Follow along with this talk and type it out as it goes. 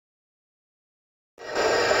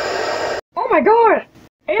my god!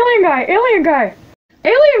 Alien guy! Alien guy!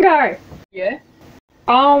 Alien guy! Yeah?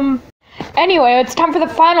 Anyway, it's time for the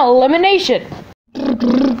final elimination.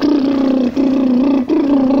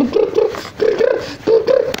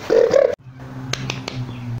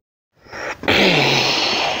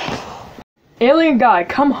 Alien guy,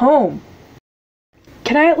 come home.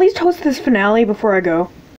 Can I at least host this finale before I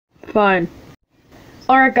go? Fine.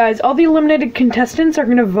 Alright guys, all the eliminated contestants are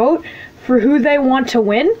gonna vote for who they want to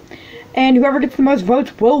win, and whoever gets the most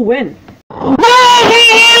votes will win.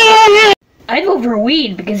 I'd vote for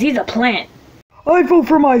Weed because he's a plant. I vote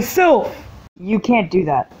for myself! You can't do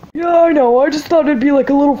that. Yeah, I know, I just thought it'd be like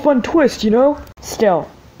a little fun twist, you know? Still.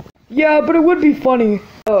 Yeah, but it would be funny.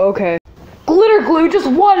 Oh, okay. Glitter glue,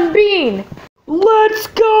 just one bean! Let's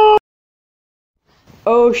go!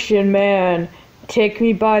 Ocean man, take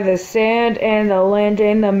me by the sand and the land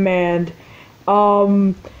and the man.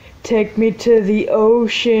 Take me to the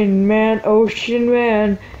ocean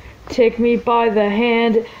man, take me by the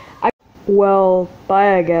hand. Well,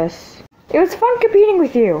 bye I guess. It was fun competing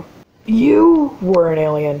with you. You were an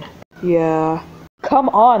alien. Yeah. Come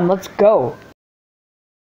on, let's go.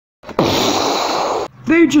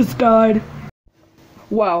 They just died.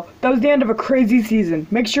 Wow, that was the end of a crazy season.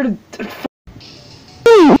 Make sure to...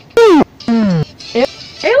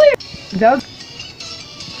 Alien! That was...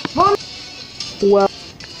 fun. Well...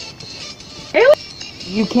 Alien!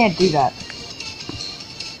 You can't do that.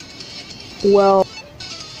 Well...